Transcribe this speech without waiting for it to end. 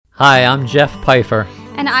Hi, I'm Jeff Pfeiffer.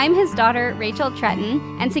 And I'm his daughter, Rachel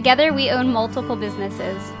Tretton, and together we own multiple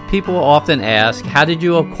businesses. People often ask, how did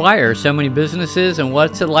you acquire so many businesses and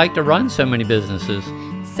what's it like to run so many businesses?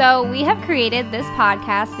 So we have created this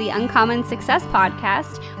podcast, the Uncommon Success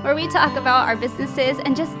Podcast, where we talk about our businesses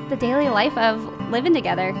and just the daily life of living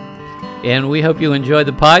together. And we hope you enjoy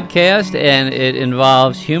the podcast, and it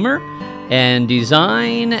involves humor and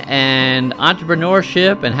design and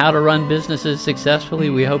entrepreneurship and how to run businesses successfully.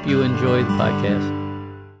 We hope you enjoy the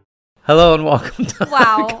podcast. Hello and welcome to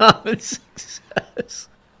Uncommon Success.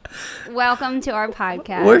 Welcome to our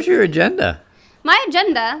podcast. Where's your agenda? My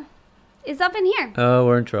agenda is up in here. Oh,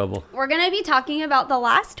 we're in trouble. We're going to be talking about the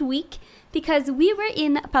last week because we were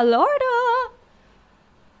in Florida.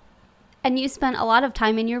 And you spent a lot of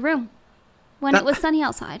time in your room when it was sunny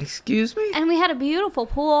outside. Excuse me? And we had a beautiful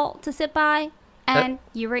pool to sit by, and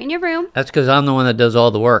you were in your room. That's because I'm the one that does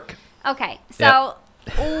all the work. Okay, so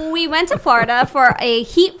we went to Florida for a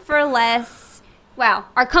Heat4Less. Well,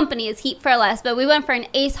 our company is Heat4Less, but we went for an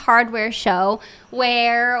Ace Hardware show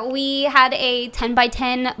where we had a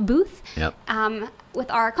 10x10 booth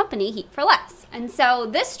with our company, Heat4Less. And so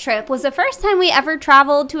this trip was the first time we ever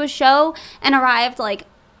traveled to a show and arrived like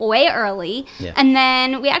way early. Yeah. And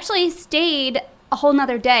then we actually stayed a whole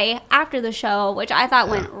nother day after the show, which I thought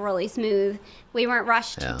went really smooth. We weren't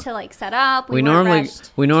rushed to like set up. We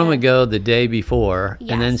normally go the day before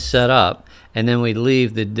and then set up, and then we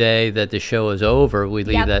leave the day that the show is over. We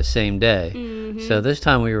leave that same day. Mm-hmm. So this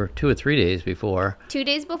time we were 2 or 3 days before. 2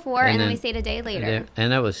 days before, and then we stayed a day later.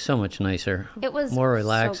 And that was so much nicer. It was more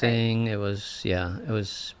relaxing. So it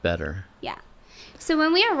was better. Yeah. So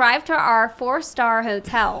when we arrived to our 4-star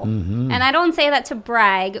hotel, and I don't say that to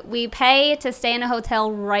brag, we pay to stay in a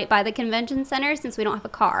hotel right by the convention center since we don't have a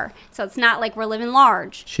car. So it's not like we're living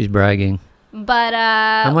large. She's bragging. But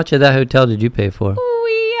how much of that hotel did you pay for?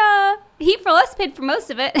 We Heat4Less paid for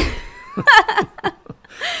most of it.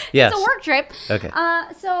 Yes. It's a work trip. Okay.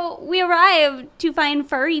 So we arrived to find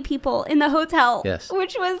furry people in the hotel,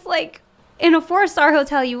 which was like, in a 4-star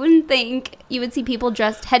hotel, you wouldn't think you would see people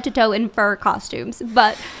dressed head to toe in fur costumes,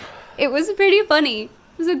 but it was pretty funny.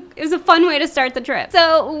 It was a fun way to start the trip.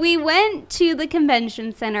 So we went to the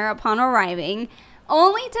convention center upon arriving,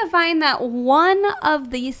 only to find that one of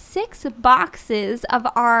the 6 boxes of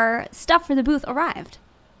our stuff for the booth arrived.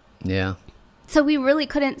 Yeah. So we really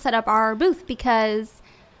couldn't set up our booth because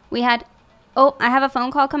we had, I have a phone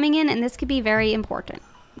call coming in, and this could be very important.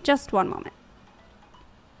 Just one moment.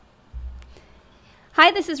 Hi,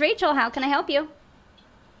 this is Rachel. How can I help you?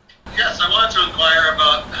 Yes, I wanted to inquire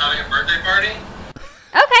about having a birthday party.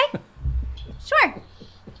 Okay. Sure.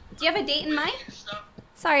 Do you have a date in mind?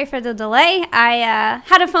 Sorry for the delay. I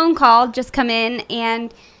had a phone call just come in,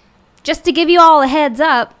 and just to give you all a heads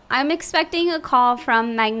up, I'm expecting a call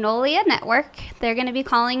from Magnolia Network. They're going to be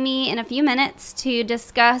calling me in a few minutes to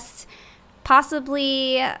discuss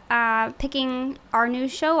possibly picking our new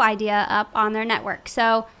show idea up on their network.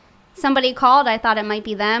 So somebody called. I thought it might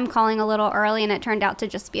be them calling a little early, and it turned out to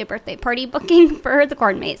just be a birthday party booking for the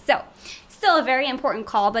coordinates. So still a very important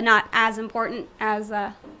call, but not as important as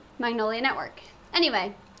Magnolia Network.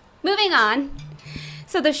 Anyway, moving on.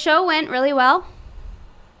 So the show went really well.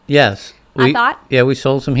 Yes. I thought. Yeah, we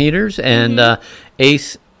sold some heaters, and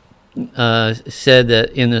Ace said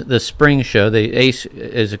that in the spring show, Ace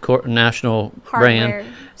is a national hardware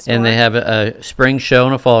brand, store. And they have a spring show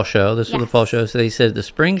and a fall show. This was the fall show. So they said the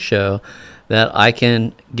spring show that I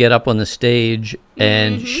can get up on the stage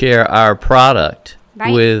and share our product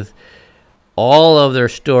with all of their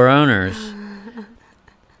store owners.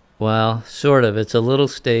 Well, sort of. It's a little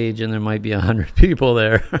stage, and there might be 100 people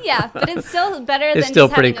there. Yeah, but it's still better than it's still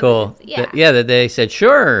just pretty having cool. A booth. That they said,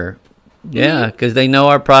 sure. Yeah, because they know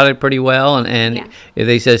our product pretty well, and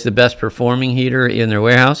they say it's the best performing heater in their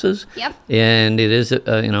warehouses. Yep. And it is,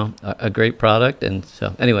 a great product. And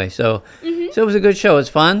so, anyway, so it was a good show. It's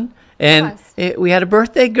fun. And we had a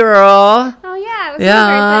birthday girl. Oh, yeah. It was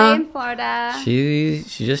her birthday in Florida.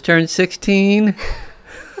 She just turned 16.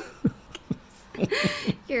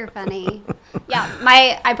 You're funny. Yeah,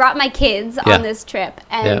 I brought my kids on this trip,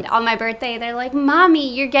 and on my birthday, they're like,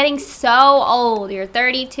 "Mommy, you're getting so old. You're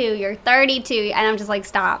 32. You're 32." And I'm just like,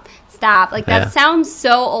 "Stop. Like, that sounds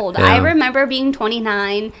so old." I remember being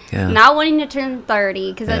 29, not wanting to turn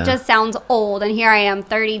 30, because it just sounds old, and here I am,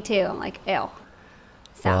 32. I'm like, ew.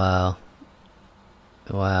 So.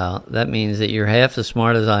 Wow. That means that you're half as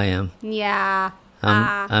smart as I am. Yeah.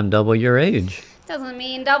 I'm double your age. Doesn't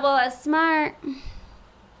mean double as smart.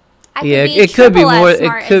 I it could be more as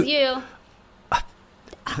smart as you.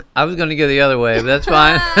 I was going to go the other way, but that's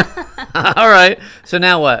fine. All right. So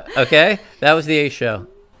now what? Okay. That was the A show.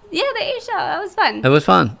 Yeah, the A show. That was fun. It was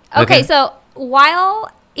fun. Okay, so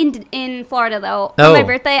while in Florida, though, on my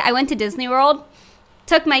birthday, I went to Disney World,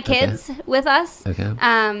 took my kids with us. Okay.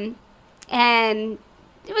 And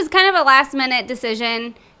it was kind of a last-minute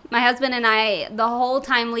decision. My husband and I, the whole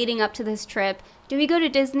time leading up to this trip, do we go to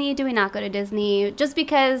Disney? Do we not go to Disney? Just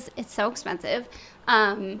because it's so expensive.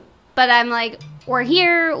 But I'm like, we're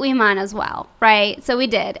here, we might as well, right? So we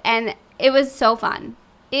did, and it was so fun.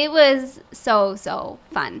 It was so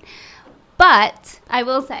fun. But I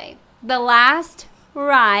will say, the last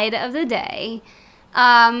ride of the day,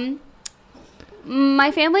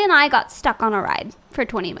 my family and I got stuck on a ride for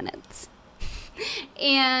 20 minutes.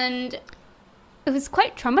 And it was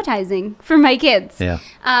quite traumatizing for my kids. Yeah.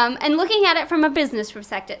 And looking at it from a business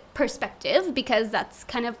perspective, because that's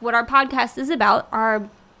kind of what our podcast is about, our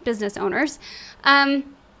business owners.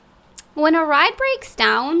 When a ride breaks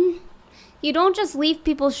down, you don't just leave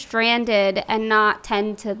people stranded and not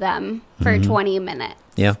tend to them for 20 minutes.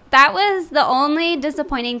 Yeah. That was the only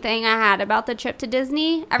disappointing thing I had about the trip to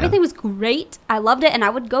Disney. Everything was great. I loved it, and I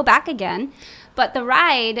would go back again. But the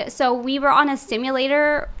ride, so we were on a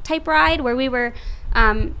simulator type ride where we were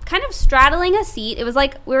kind of straddling a seat. It was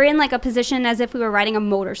like we were in like a position as if we were riding a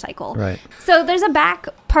motorcycle. Right. So there's a back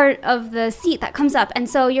part of the seat that comes up, and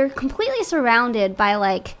so you're completely surrounded by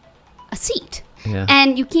like a seat. Yeah.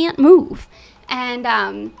 And you can't move.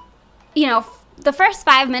 And, you know, the first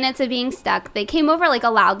 5 minutes of being stuck, they came over like a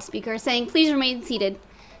loudspeaker saying, please remain seated.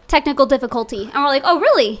 Technical difficulty. And we're like, oh,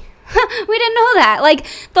 really? We didn't know that. Like,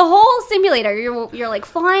 the whole simulator, you're like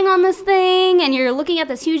flying on this thing, and you're looking at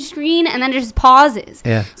this huge screen, and then it just pauses.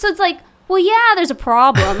 Yeah. So it's like, well, yeah, there's a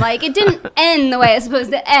problem. Like, it didn't end the way it's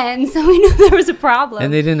supposed to end, so we knew there was a problem.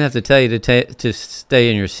 And they didn't have to tell you to stay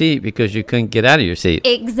in your seat because you couldn't get out of your seat.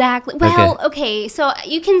 Exactly. Well, okay, so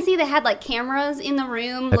you can see they had, like, cameras in the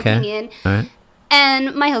room looking in. All right.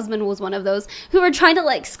 And my husband was one of those who were trying to,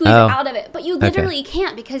 like, squeeze it out of it. But you literally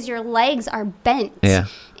can't because your legs are bent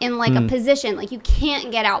in, like, a position. Like, you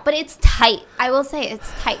can't get out. But it's tight. I will say it's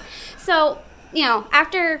tight. So, you know,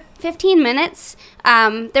 after 15 minutes,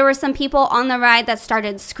 there were some people on the ride that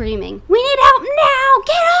started screaming, we need help now!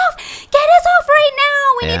 Get off! Get us off right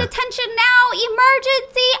now! We need attention now!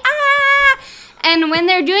 Emergency! Ah! And when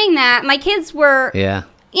they're doing that, my kids were, you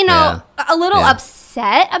know, a little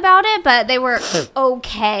upset about it, but they were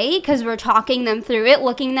okay because we're talking them through it,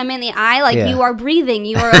 looking them in the eye, like, you are breathing,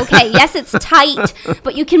 you are okay. Yes, it's tight,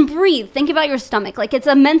 but you can breathe. Think about your stomach. Like, it's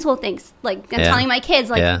a mental thing. Like, I'm telling my kids,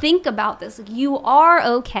 like, think about this. Like, you are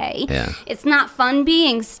okay. It's not fun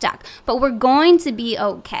being stuck, but we're going to be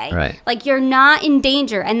okay. Right. Like, you're not in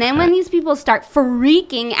danger. And then when these people start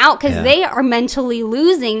freaking out because they are mentally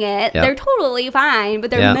losing it, they're totally fine,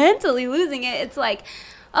 but they're mentally losing it. It's like,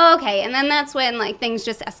 okay, and then that's when, like, things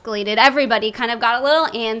just escalated. Everybody kind of got a little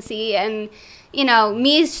antsy, and, you know,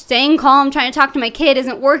 me staying calm, trying to talk to my kid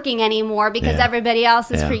isn't working anymore because everybody else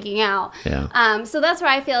is freaking out. So that's where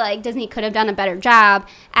I feel like Disney could have done a better job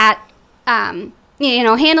at, you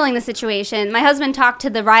know, handling the situation. My husband talked to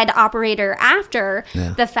the ride operator after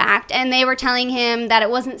the fact, and they were telling him that it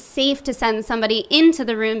wasn't safe to send somebody into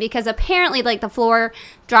the room because apparently, like, the floor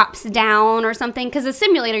drops down or something, because the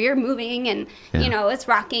simulator, you're moving and, you know, it's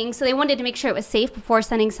rocking. So they wanted to make sure it was safe before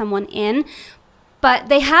sending someone in. But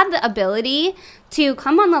they had the ability to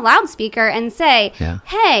come on the loudspeaker and say,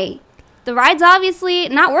 hey, the ride's obviously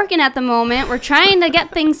not working at the moment. We're trying to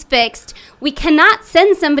get things fixed. We cannot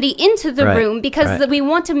send somebody into the room because we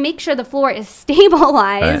want to make sure the floor is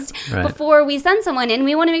stabilized before we send someone in.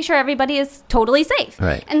 We want to make sure everybody is totally safe.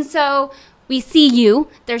 And so we see you.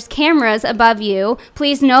 There's cameras above you.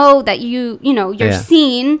 Please know that you're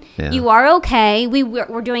seen. You are okay.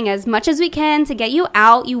 We're doing as much as we can to get you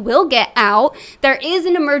out. You will get out. There is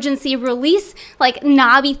an emergency release, like,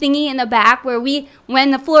 knobby thingy in the back where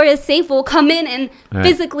when the floor is safe, we'll come in and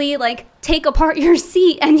physically, like, take apart your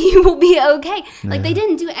seat and you will be okay. Like, they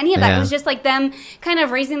didn't do any of that. It was just like them kind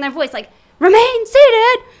of raising their voice, like, remain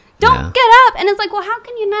seated. Don't get up. And it's like, well, how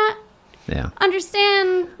can you not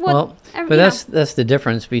understand what? But that's the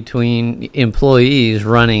difference between employees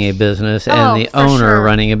running a business and the owner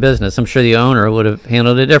running a business. I'm sure the owner would have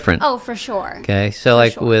handled it different. Oh, for sure. Okay, so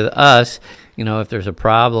with us, you know, if there's a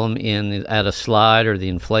problem at a slide or the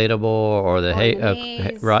inflatable or the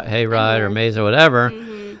hay ride or maze or whatever,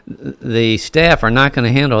 the staff are not going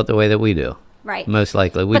to handle it the way that we do. Right. Most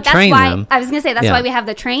likely. We train them. I was going to say, that's why we have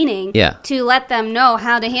the training to let them know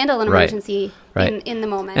how to handle an emergency in the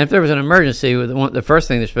moment. And if there was an emergency, the first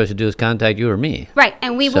thing they're supposed to do is contact you or me. Right.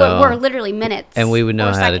 And we're literally minutes. And we would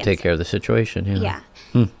know how to take care of the situation.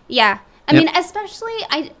 Yeah. I mean, especially,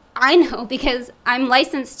 I I know because I'm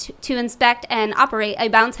licensed to inspect and operate a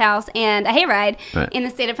bounce house and a hayride in the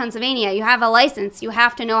state of Pennsylvania. You have a license. You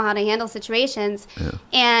have to know how to handle situations. Yeah.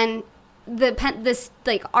 And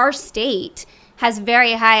our state has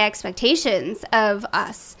very high expectations of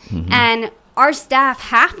us. Mm-hmm. And our staff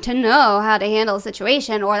have to know how to handle a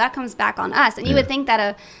situation, or that comes back on us. And you would think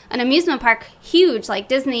that an amusement park huge like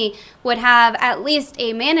Disney would have at least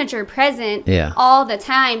a manager present all the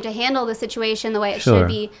time to handle the situation the way it should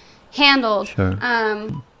be handled. Sure.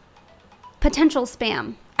 Potential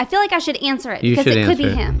spam. I feel like I should answer it because it could be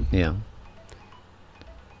him. Yeah.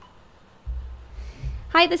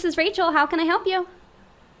 Hi, this is Rachel. How can I help you?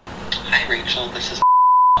 Hi, Rachel. This is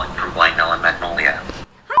from Magnolia and Magnolia.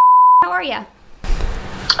 How are you?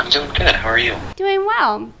 I'm doing good. How are you? Doing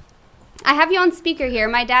well. I have you on speaker here.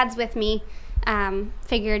 My dad's with me.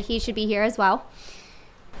 Figured he should be here as well.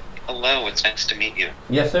 Hello. It's nice to meet you.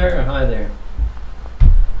 Yes, sir. Hi there.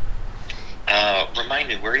 Remind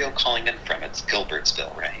me, where are you calling in from? It's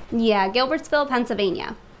Gilbertsville, right? Yeah, Gilbertsville,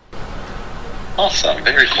 Pennsylvania. Awesome.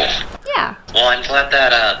 Very cool. Yeah. Well, I'm glad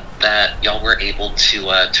that y'all were able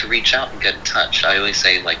to reach out and get in touch. I always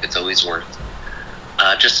say, like, it's always worth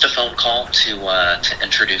just a phone call to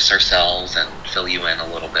introduce ourselves and fill you in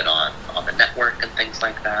a little bit on the network and things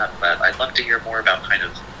like that. But I'd love to hear more about kind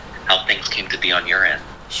of how things came to be on your end.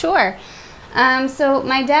 Sure. So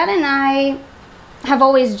my dad and I have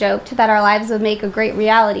always joked that our lives would make a great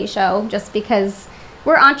reality show just because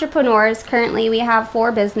we're entrepreneurs. Currently, we have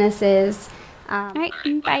 4 businesses. All right,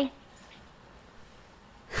 bye.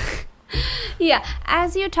 Yeah,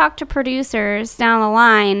 as you talk to producers down the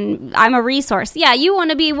line, I'm a resource. Yeah, you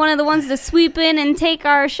want to be one of the ones to sweep in and take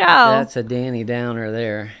our show. That's a Danny Downer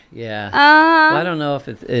there. Yeah. Well, I don't know if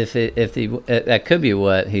that could be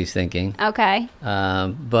what he's thinking. Okay.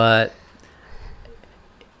 But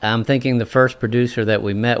I'm thinking the first producer that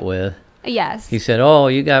we met with. Yes. He said, "Oh,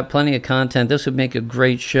 you got plenty of content. This would make a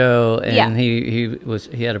great show." And he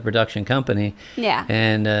had a production company. Yeah.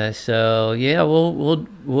 And so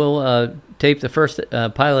we'll tape the first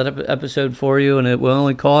pilot episode for you, and it will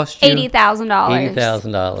only cost you $80,000.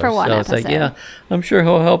 $80,000 for one episode. So it's like, yeah, I'm sure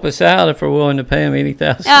he'll help us out if we're willing to pay him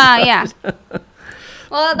 $80,000. Yeah.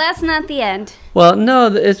 Well, that's not the end. Well, no,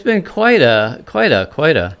 it's been quite a.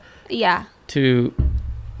 Yeah.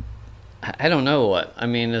 I don't know what. I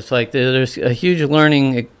mean, it's like there's a huge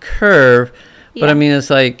learning curve, but I mean,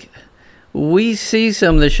 it's like we see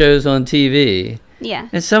some of the shows on TV,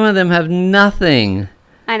 and some of them have nothing.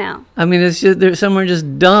 I know. I mean, it's just some are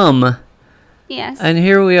just dumb. Yes. And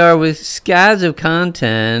here we are with scads of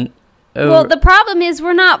content. Well, the problem is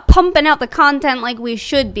we're not pumping out the content like we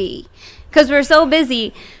should be because we're so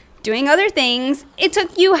busy doing other things. It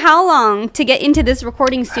took you how long to get into this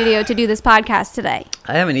recording studio to do this podcast today?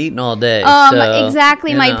 I haven't eaten all day.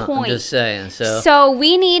 Exactly my point. I'm just saying. So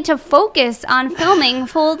we need to focus on filming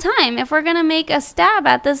full time if we're going to make a stab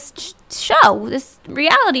at this show, this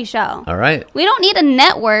reality show. All right. We don't need a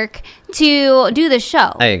network to do the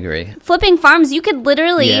show. I agree. Flipping Farms, you could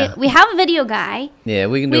literally, we have a video guy. Yeah,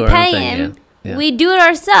 we can do our own thing. We pay him. Yeah. We do it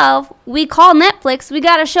ourselves. We call Netflix. We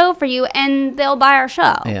got a show for you, and they'll buy our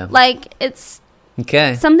show. Yeah. Like, it's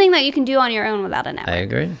something that you can do on your own without a network. I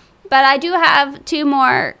agree. But I do have 2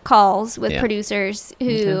 more calls with producers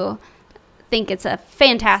who think it's a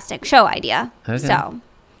fantastic show idea. Okay. So,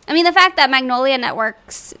 I mean, the fact that Magnolia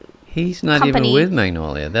Network's He's not even with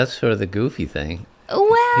Magnolia. That's sort of the goofy thing. Well,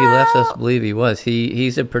 he left us to believe he was.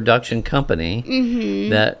 He's a production company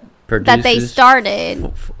that produces that they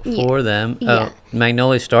started for them. Oh,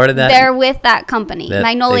 Magnolia started that? They're with that company.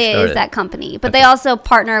 Magnolia is that company. But they also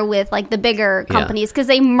partner with like the bigger companies because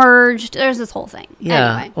they merged. There's this whole thing.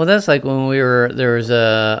 Yeah. Anyway. Well, that's like when there was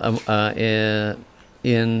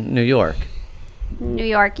in New York. New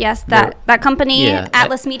York, yes. That company,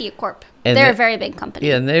 Atlas Media Corp. And they're a very big company.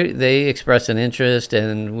 Yeah, and they expressed an interest,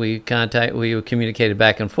 and we communicated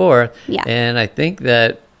back and forth. Yeah. And I think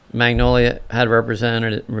that Magnolia had a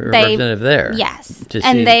representative there. Yes.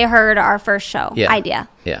 And they heard our first show idea.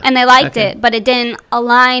 Yeah. And they liked it, but it didn't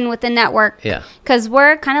align with the network. Yeah. Because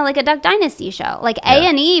we're kind of like a Duck Dynasty show. Like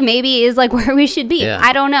A&E maybe is like where we should be. Yeah.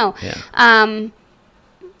 I don't know. Yeah.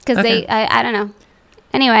 Because I don't know.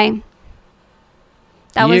 Anyway.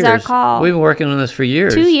 That was our call. We've been working on this for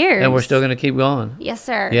years. 2 years. And we're still going to keep going. Yes,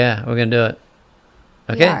 sir. Yeah, we're going to do it.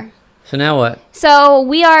 Okay. So now what? So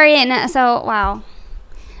we are wow.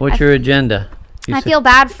 What's your agenda? I feel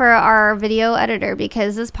bad for our video editor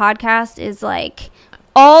because this podcast is like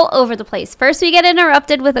all over the place. First we get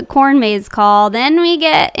interrupted with a corn maze call. Then we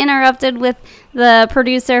get interrupted with the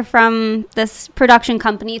producer from this production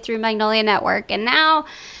company through Magnolia Network. And now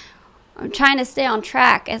I'm trying to stay on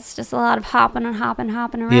track. It's just a lot of hopping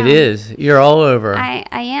around. It is. You're all over. I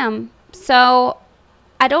am. So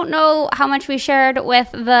I don't know how much we shared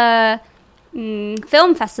with the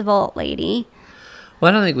film festival lady. Well,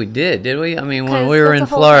 I don't think we did we? I mean, when 'Cause we were that's in the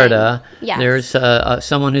whole Florida, thing. Yes. there's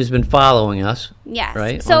someone who's been following us. Yes.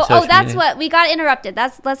 Right? So, on social that's media. what we got interrupted.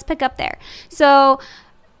 Let's pick up there. So,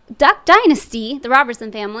 Duck Dynasty, the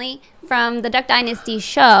Robertson family from the Duck Dynasty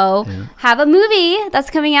show, have a movie that's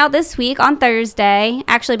coming out this week on Thursday.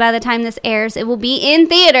 Actually, by the time this airs, it will be in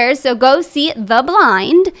theaters. So go see The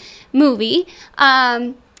Blind movie.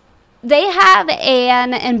 They have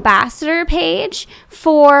an ambassador page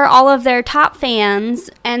for all of their top fans,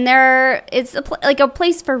 and it's like a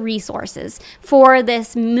place for resources for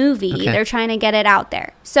this movie. Okay. They're trying to get it out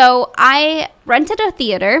there. So I rented a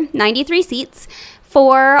theater, 93 seats,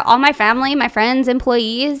 for all my family, my friends,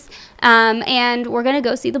 employees, and we're going to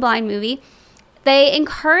go see the Blind movie. They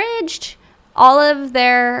encouraged all of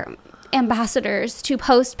their ambassadors to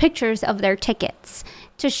post pictures of their tickets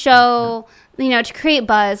to show, to create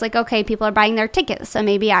buzz. Like, okay, people are buying their tickets, so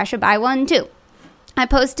maybe I should buy one too. I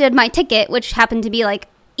posted my ticket, which happened to be like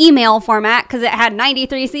email format because it had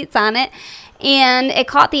 93 seats on it. And it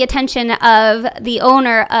caught the attention of the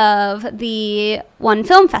owner of the one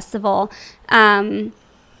film festival.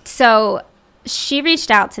 So she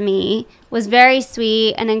reached out to me, was very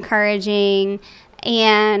sweet and encouraging,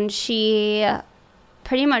 and she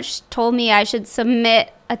pretty much told me I should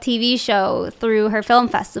submit a TV show through her film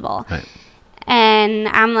festival. Right. And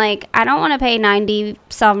I'm like, I don't want to pay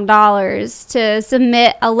 $90-some to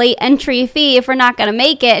submit a late entry fee if we're not going to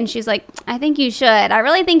make it. And she's like, I think you should. I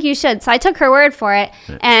really think you should. So I took her word for it,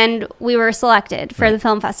 and we were selected for the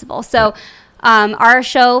film festival. So our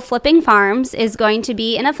show, Flipping Farms, is going to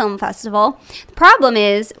be in a film festival. The problem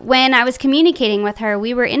is, when I was communicating with her,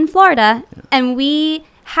 we were in Florida, and we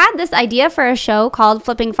had this idea for a show called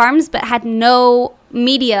Flipping Farms, but had no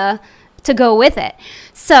media to go with it.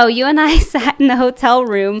 So you and I sat in the hotel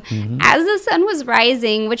room as the sun was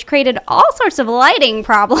rising, which created all sorts of lighting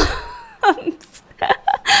problems.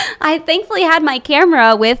 I thankfully had my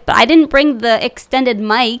camera with, but I didn't bring the extended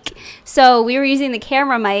mic. So we were using the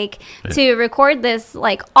camera mic to record this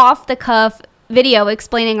like off the cuff video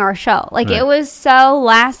explaining our show. Like it was so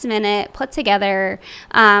last minute put together.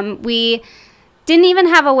 We didn't even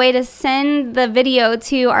have a way to send the video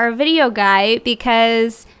to our video guy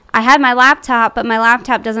because I had my laptop, but my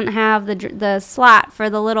laptop doesn't have the slot for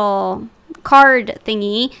the little card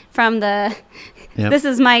thingy from the... Yep. This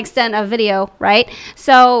is my extent of video, right?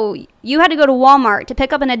 So you had to go to Walmart to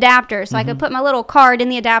pick up an adapter so I could put my little card in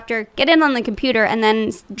the adapter, get in on the computer, and then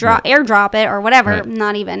airdrop it or whatever.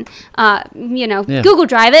 Not even, Google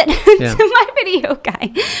Drive it to my video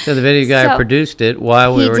guy. So the video guy produced it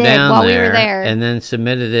while we were down there, and then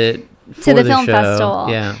submitted it to the film show. festival.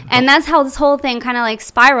 Yeah. And that's how this whole thing kind of like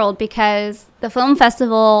spiraled because the film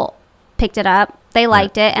festival picked it up. They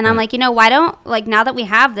liked it. And I'm like, why don't, like, now that we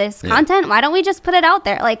have this content, why don't we just put it out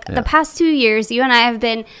there? Like, the past 2 years, you and I have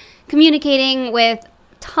been communicating with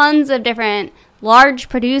tons of different large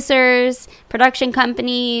producers, production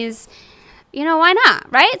companies. Why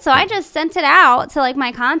not, right? So I just sent it out to, like,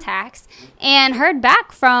 my contacts and heard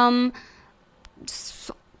back from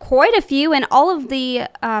quite a few. And all of the,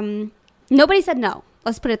 nobody said no.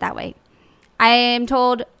 Let's put it that way. I am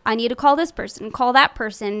told I need to call this person, call that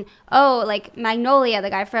person. Oh, like Magnolia,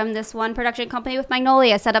 the guy from this one production company with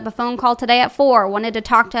Magnolia, set up a phone call today at 4, wanted to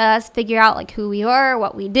talk to us, figure out like who we are,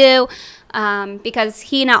 what we do, because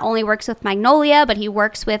he not only works with Magnolia, but he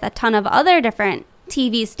works with a ton of other different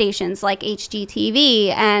TV stations like HGTV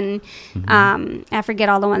and I forget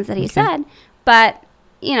all the ones that he said. But,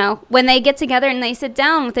 when they get together and they sit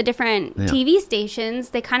down with the different TV stations,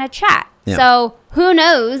 they kind of chat. Yeah. So who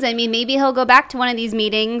knows? I mean, maybe he'll go back to one of these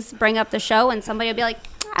meetings, bring up the show, and somebody will be like,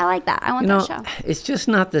 I like that. I want that show. It's just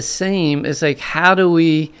not the same. It's like, how do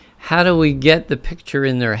we get the picture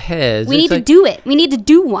in their heads? We need to do it. We need to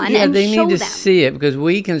do one and show them. They need to see it because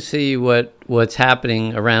we can see what's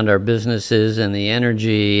happening around our businesses and the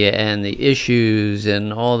energy and the issues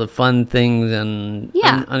and all the fun things and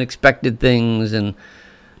unexpected things. And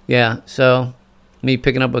so me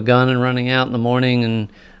picking up a gun and running out in the morning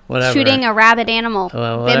and whatever. Shooting a rabid animal.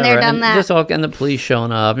 Been there, done that. And the police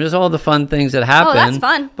showing up. Just all the fun things that happen. Oh, that's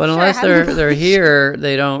fun. But unless they're here,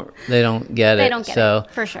 they don't get it. They don't get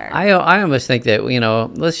it, for sure. I almost think that,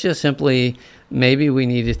 let's just simply, maybe we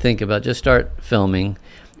need to think about just start filming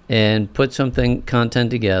and put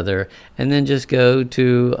content together and then just go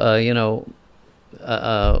to,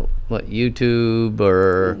 YouTube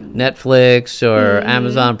or Netflix or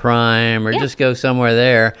Amazon Prime, or just go somewhere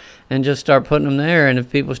there and just start putting them there. And if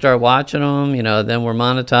people start watching them, then we're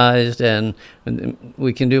monetized and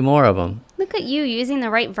we can do more of them. Look at you using the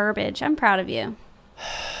right verbiage. I'm proud of you.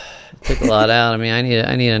 It took a lot out. I mean, I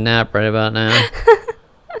need a nap right about now.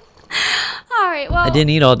 All right, well. I didn't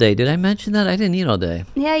eat all day. Did I mention that? I didn't eat all day.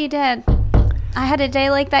 Yeah, you did. I had a day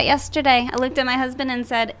like that yesterday. I looked at my husband and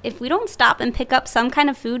said, if we don't stop and pick up some kind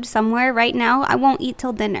of food somewhere right now, I won't eat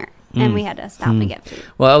till dinner. And we had to stop and get food.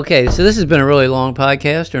 Well, okay, so this has been a really long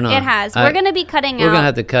podcast, or not? It has. We're going to be cutting out. We're going to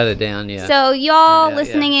have to cut it down, yeah. So y'all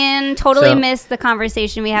listening in totally missed the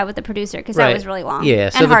conversation we had with the producer, because that was really long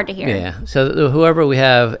and hard to hear. Yeah, so whoever we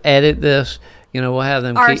have edit this, we'll have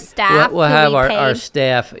them our staff. We'll have our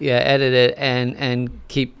staff, edit it and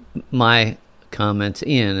keep my comments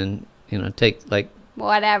in, and take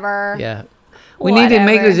whatever. Yeah, we need to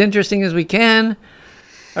make it as interesting as we can.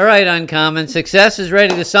 All right, Uncommon Success is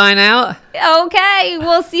ready to sign out. Okay,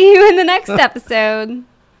 we'll see you in the next episode.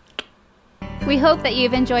 We hope that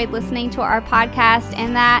you've enjoyed listening to our podcast,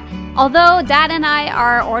 and that although Dad and I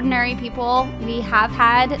are ordinary people, we have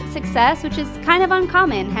had success, which is kind of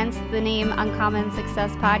uncommon, hence the name Uncommon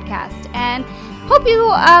Success Podcast. And hope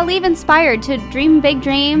you leave inspired to dream big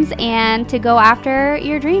dreams and to go after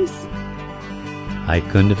your dreams. I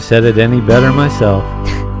couldn't have said it any better myself.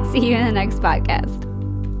 See you in the next podcast.